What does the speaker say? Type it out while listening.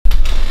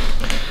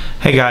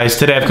Hey guys,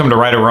 today I've come to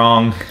right or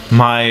wrong.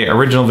 My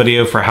original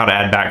video for how to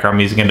add background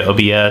music into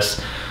OBS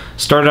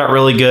started out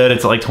really good.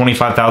 It's at like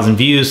 25,000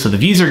 views, so the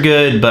views are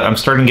good, but I'm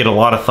starting to get a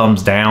lot of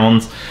thumbs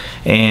downs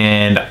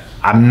and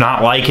I'm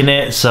not liking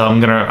it, so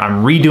I'm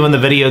redoing the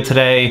video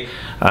today.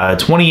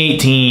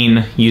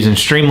 2018 using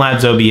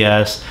Streamlabs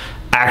OBS,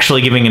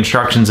 actually giving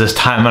instructions this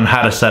time on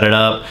how to set it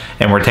up,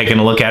 and we're taking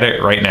a look at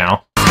it right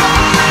now.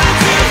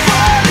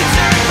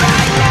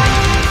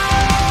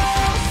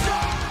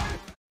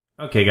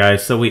 Okay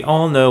guys, so we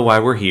all know why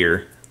we're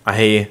here.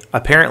 I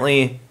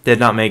apparently did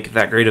not make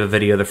that great of a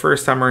video the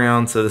first time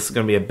around, so this is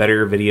going to be a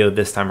better video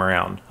this time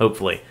around,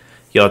 hopefully.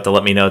 You'll have to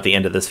let me know at the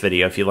end of this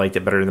video if you liked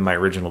it better than my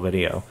original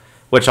video,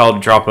 which I'll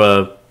drop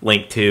a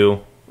link to.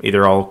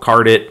 Either I'll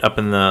card it up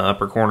in the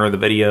upper corner of the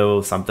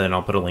video, something,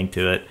 I'll put a link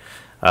to it.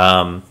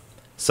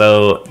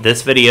 So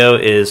this video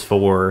is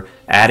for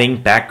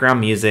adding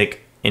background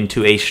music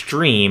into a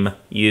stream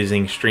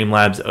using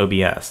Streamlabs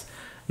OBS.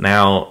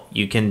 Now,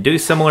 you can do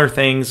similar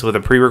things with a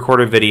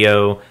pre-recorded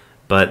video,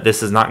 but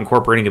this is not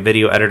incorporating a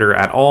video editor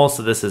at all,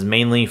 so this is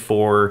mainly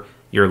for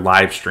your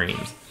live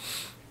streams.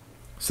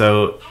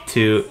 So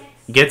to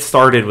get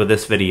started with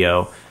this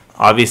video,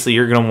 obviously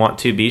you're going to want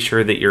to be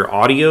sure that your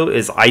audio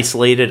is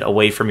isolated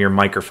away from your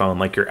microphone,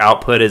 like your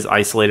output is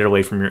isolated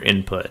away from your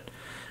input.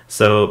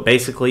 So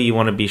basically you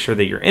want to be sure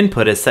that your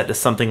input is set to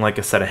something like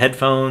a set of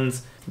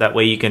headphones. That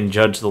way you can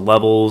judge the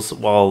levels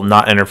while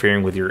not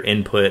interfering with your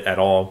input at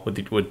all,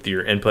 with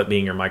your input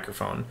being your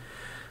microphone.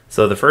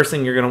 So the first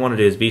thing you're going to want to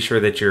do is be sure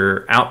that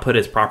your output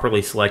is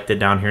properly selected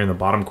down here in the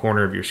bottom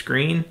corner of your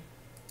screen.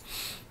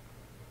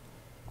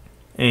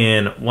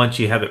 And once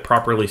you have it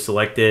properly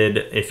selected,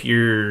 if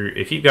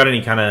you've got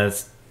any kind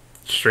of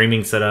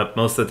streaming set up,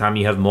 most of the time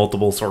you have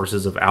multiple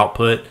sources of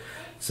output.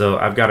 So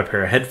I've got a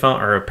pair of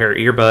headphones or a pair of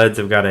earbuds,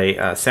 I've got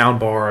a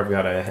sound bar, I've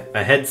got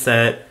a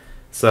headset.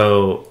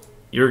 So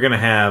you're going to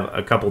have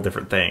a couple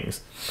different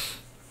things.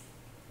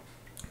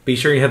 Be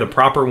sure you have the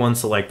proper one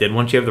selected.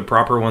 Once you have the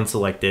proper one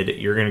selected,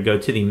 you're going to go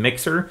to the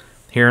mixer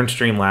here in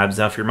Streamlabs.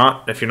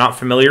 Now, if you're not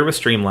familiar with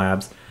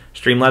Streamlabs,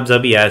 Streamlabs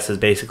OBS is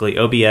basically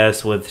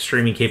OBS with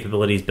streaming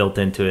capabilities built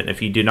into it. And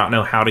if you do not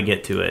know how to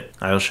get to it,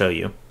 I'll show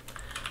you.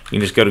 You can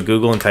just go to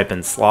Google and type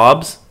in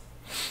SLOBS.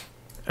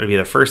 It'll be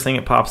the first thing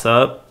that pops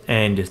up,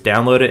 and just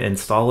download it,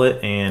 install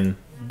it, and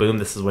boom,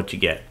 this is what you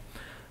get.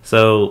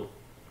 So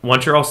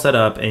once you're all set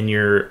up and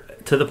you're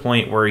to the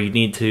point where you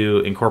need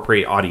to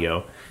incorporate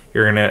audio,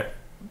 you're going to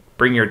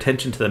bring your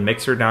attention to the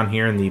mixer down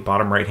here in the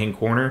bottom right hand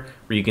corner,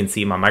 where you can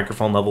see my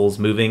microphone levels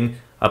moving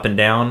up and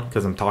down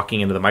because I'm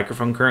talking into the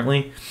microphone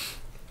currently.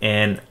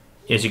 And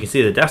as you can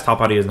see, the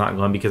desktop audio is not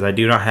going because I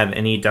do not have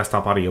any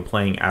desktop audio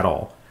playing at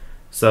all.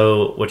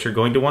 So what you're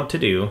going to want to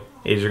do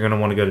is you're going to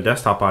want to go to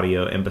desktop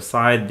audio, and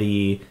beside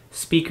the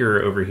speaker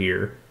over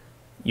here,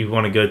 you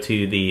want to go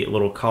to the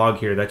little cog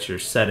here, that's your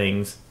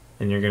settings,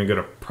 and you're going to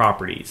go to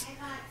properties.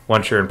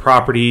 Once you're in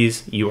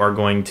properties, you are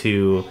going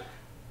to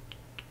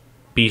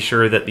be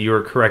sure that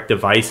your correct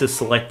device is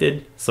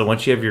selected. So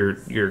once you have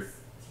your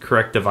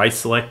correct device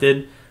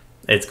selected,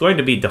 it's going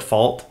to be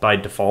default by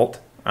default,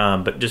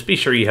 but just be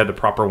sure you have the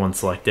proper one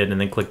selected,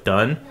 and then click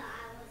done.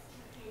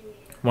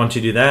 Once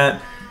you do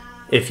that,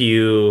 if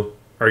you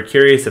are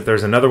curious if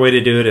there's another way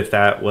to do it, if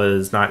that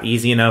was not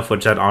easy enough,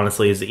 which that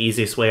honestly is the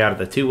easiest way out of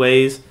the two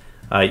ways,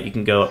 you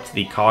can go up to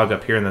the cog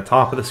up here in the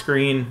top of the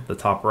screen, the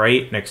top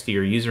right, next to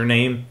your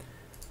username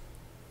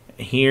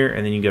here,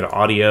 and then you go to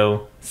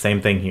audio,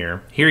 same thing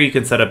here. Here you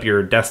can set up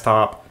your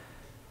desktop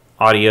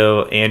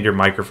audio and your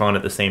microphone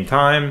at the same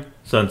time.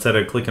 So instead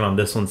of clicking on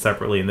this one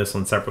separately and this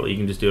one separately, you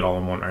can just do it all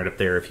in one right up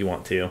there if you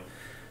want to.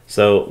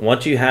 So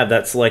once you have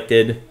that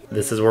selected,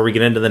 this is where we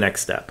get into the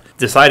next step.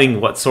 Deciding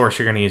what source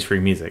you're going to use for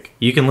your music.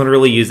 You can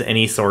literally use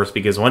any source,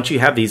 because once you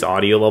have these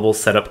audio levels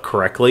set up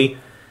correctly,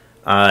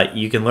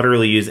 you can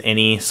literally use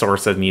any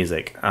source of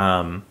music.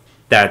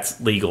 That's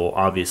legal,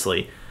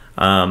 obviously.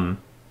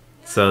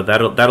 So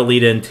that'll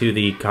lead into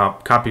the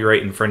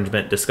copyright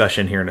infringement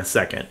discussion here in a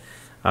second.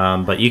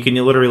 But you can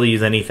literally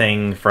use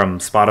anything from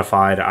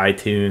Spotify to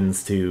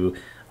iTunes to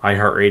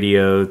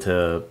iHeartRadio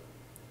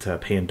to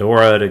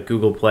Pandora to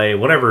Google Play,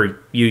 whatever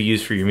you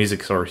use for your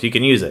music source, you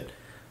can use it.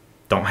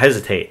 Don't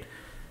hesitate.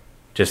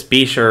 Just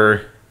be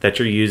sure that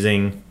you're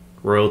using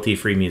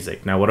royalty-free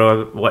music. Now,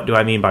 what do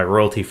I mean by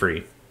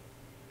royalty-free?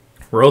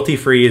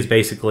 Royalty-free is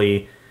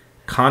basically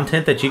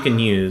content that you can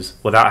use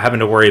without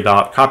having to worry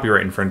about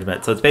copyright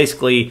infringement. So it's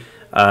basically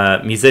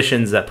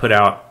musicians that put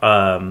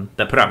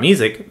out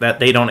music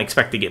that they don't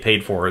expect to get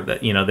paid for.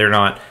 That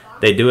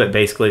they do it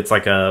basically. It's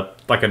like a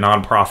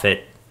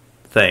non-profit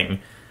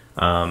thing.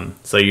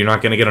 So you're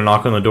not going to get a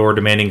knock on the door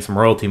demanding some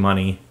royalty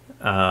money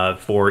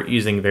for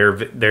using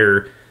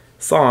their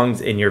songs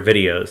in your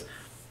videos.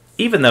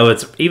 Even though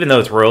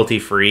it's royalty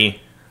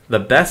free, the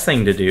best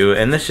thing to do,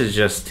 and this is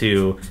just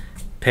to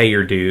pay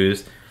your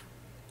dues,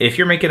 if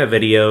you're making a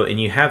video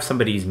and you have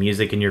somebody's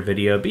music in your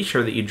video, be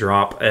sure that you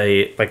drop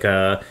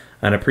an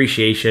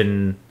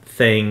appreciation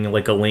thing,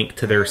 like a link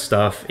to their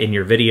stuff in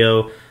your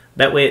video.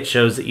 That way it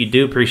shows that you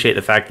do appreciate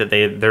the fact that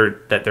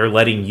they're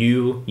letting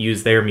you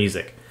use their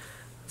music.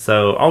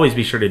 So always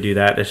be sure to do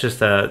that. It's just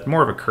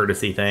more of a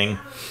courtesy thing.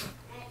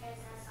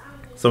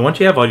 So once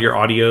you have all your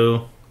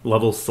audio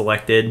levels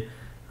selected,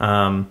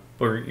 or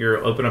you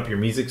open up your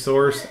music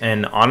source,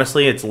 and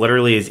honestly, it's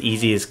literally as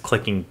easy as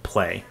clicking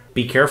play.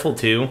 Be careful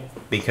too,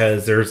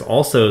 because there's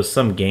also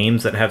some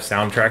games that have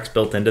soundtracks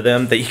built into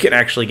them that you can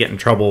actually get in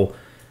trouble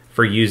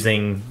for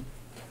using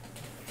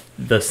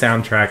the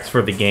soundtracks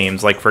for the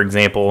games. Like, for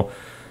example,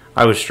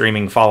 I was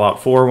streaming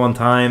Fallout 4 one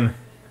time,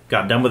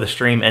 got done with the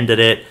stream, ended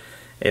it,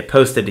 it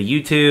posted to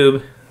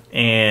YouTube,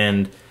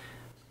 and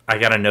I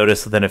got a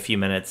notice within a few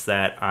minutes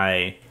that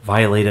I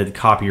violated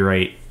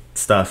copyright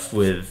stuff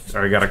or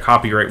I got a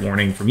copyright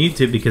warning from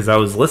YouTube because I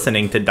was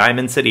listening to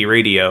Diamond City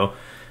Radio,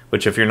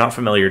 which, if you're not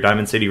familiar,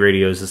 Diamond City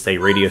Radio is just a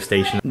radio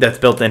station that's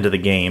built into the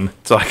game.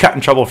 So I got in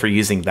trouble for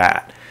using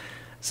that.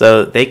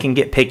 So they can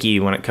get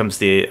picky when it comes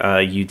to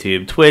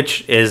YouTube.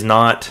 Twitch is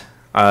not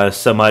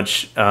so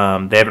much, they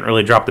haven't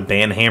really dropped the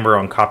ban hammer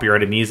on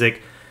copyrighted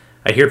music.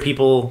 I hear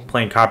people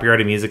playing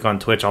copyrighted music on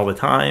Twitch all the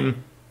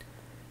time.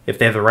 If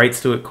they have the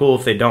rights to it, cool.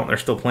 If they don't, they're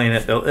still playing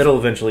it. It'll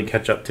eventually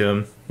catch up to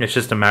them. It's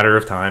just a matter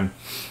of time.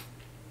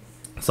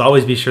 So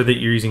always be sure that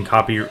you're using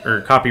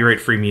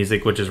copyright-free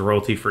music, which is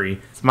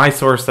royalty-free. My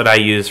source that I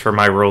use for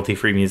my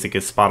royalty-free music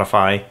is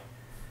Spotify.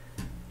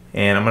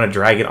 And I'm going to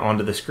drag it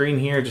onto the screen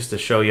here just to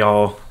show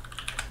y'all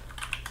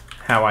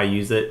how I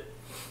use it.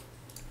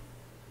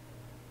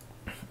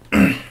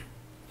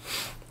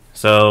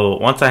 So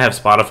once I have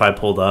Spotify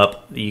pulled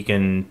up, you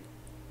can...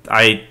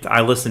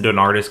 I listen to an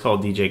artist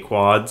called DJ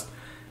Quads.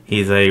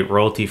 He's a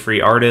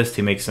royalty-free artist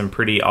who makes some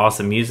pretty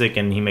awesome music,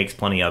 and he makes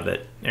plenty of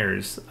it.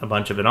 There's a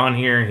bunch of it on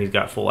here. He's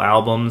got full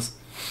albums.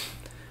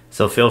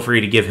 So feel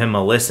free to give him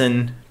a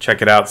listen.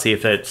 Check it out. See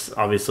if it's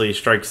obviously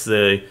strikes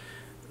the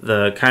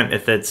kind,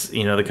 if it's,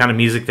 you know, the kind of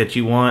music that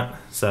you want.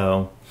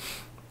 So,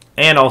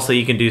 and also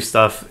you can do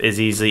stuff as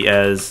easy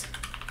as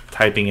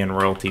typing in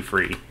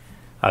royalty-free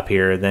up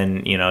here.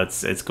 Then, you know,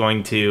 it's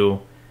going to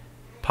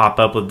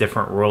pop up with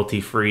different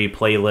royalty-free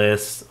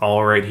playlists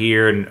all right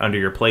here and under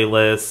your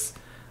playlists.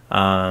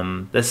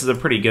 This is a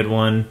pretty good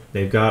one.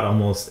 They've got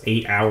almost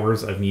 8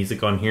 hours of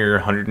music on here,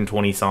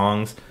 120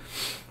 songs.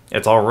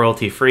 It's all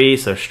royalty-free,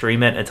 so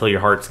stream it until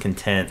your heart's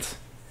content.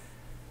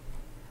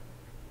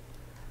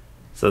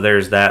 So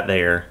there's that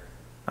there.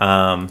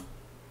 Go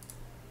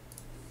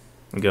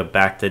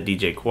back to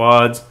DJ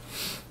Quads.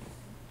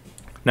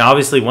 Now,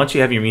 obviously, once you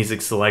have your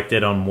music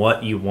selected on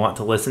what you want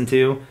to listen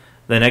to,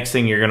 the next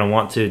thing you're going to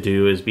want to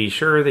do is be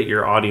sure that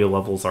your audio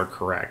levels are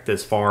correct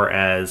as far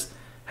as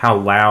how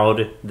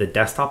loud the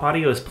desktop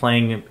audio is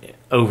playing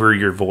over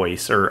your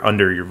voice or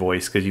under your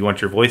voice, because you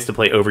want your voice to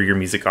play over your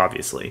music,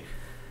 obviously.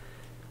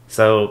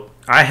 So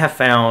I have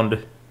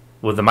found,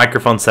 with the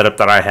microphone setup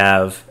that I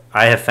have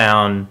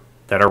found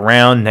that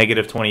around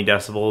 -20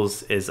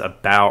 decibels is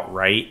about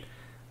right.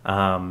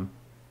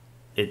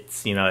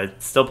 It's, you know,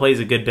 it still plays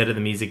a good bit of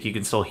the music. You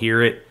can still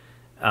hear it,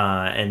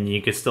 and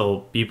you can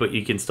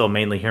still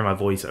mainly hear my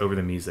voice over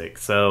the music.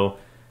 So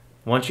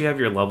once you have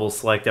your levels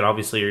selected,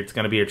 obviously it's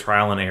going to be a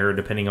trial and error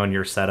depending on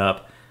your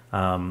setup.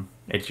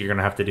 You're going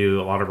to have to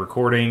do a lot of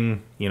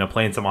recording, you know,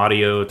 playing some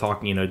audio,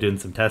 talking, you know, doing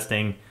some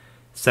testing,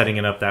 setting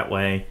it up that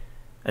way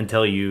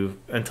until you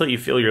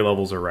feel your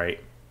levels are right.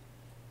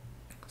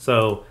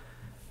 So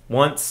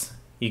once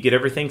you get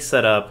everything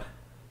set up,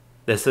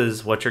 this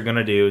is what you're going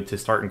to do to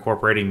start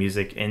incorporating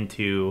music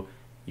into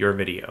your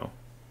video.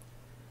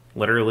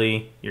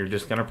 Literally, you're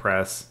just going to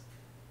press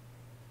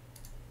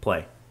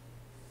play.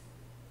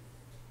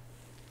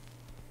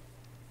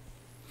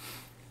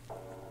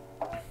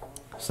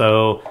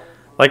 So,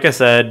 like I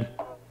said,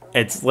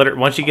 it's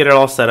once you get it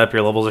all set up,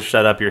 your levels are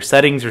set up, your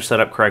settings are set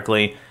up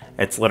correctly,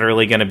 it's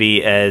literally going to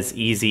be as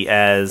easy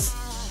as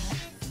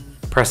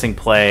pressing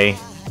play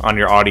on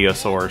your audio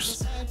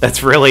source.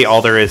 That's really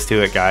all there is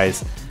to it,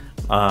 guys.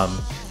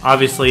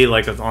 Obviously,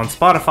 like on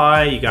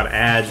Spotify, you got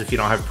ads if you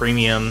don't have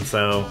premium.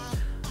 So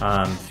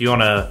if you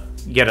want to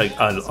get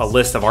a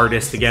list of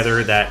artists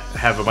together that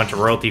have a bunch of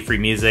royalty-free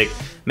music,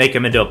 make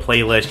them into a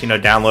playlist, you know,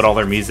 download all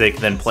their music,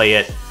 then play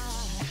it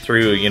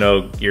through, you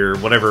know, your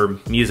whatever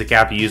music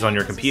app you use on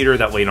your computer.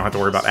 That way you don't have to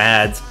worry about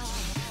ads.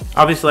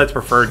 Obviously, that's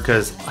preferred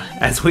because,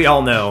 as we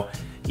all know,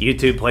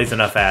 YouTube plays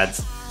enough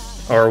ads,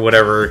 or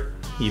whatever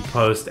you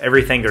post.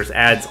 Everything, there's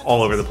ads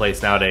all over the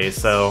place nowadays.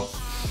 So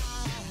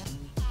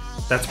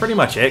that's pretty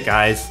much it,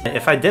 guys.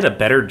 If I did a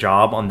better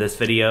job on this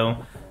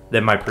video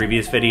than my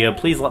previous video,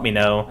 please let me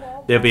know.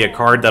 There'll be a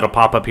card that'll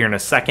pop up here in a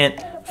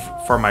second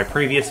for my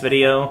previous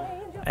video.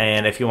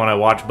 And if you want to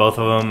watch both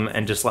of them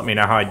and just let me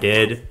know how I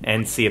did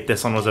and see if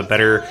this one was a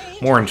better,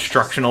 more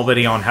instructional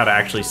video on how to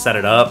actually set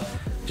it up,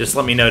 just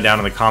let me know down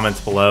in the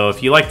comments below.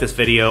 If you like this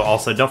video,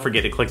 also don't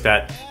forget to click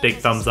that big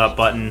thumbs up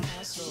button.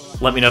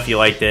 Let me know if you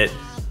liked it.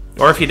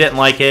 Or if you didn't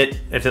like it,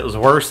 if it was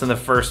worse than the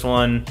first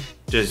one,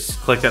 just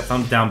click that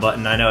thumbs down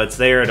button. I know it's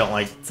there, I don't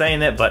like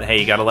saying it, but hey,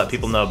 you gotta let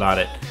people know about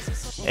it.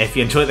 If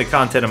you enjoy the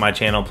content of my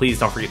channel, please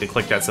don't forget to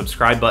click that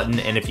subscribe button.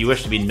 And if you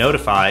wish to be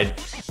notified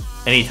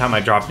anytime I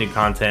drop new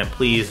content,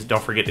 please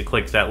don't forget to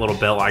click that little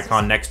bell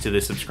icon next to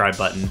the subscribe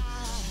button.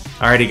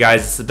 Alrighty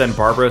guys, this has been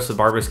Barbaros with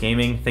Barbaros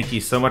Gaming. Thank you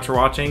so much for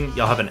watching.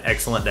 Y'all have an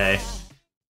excellent day.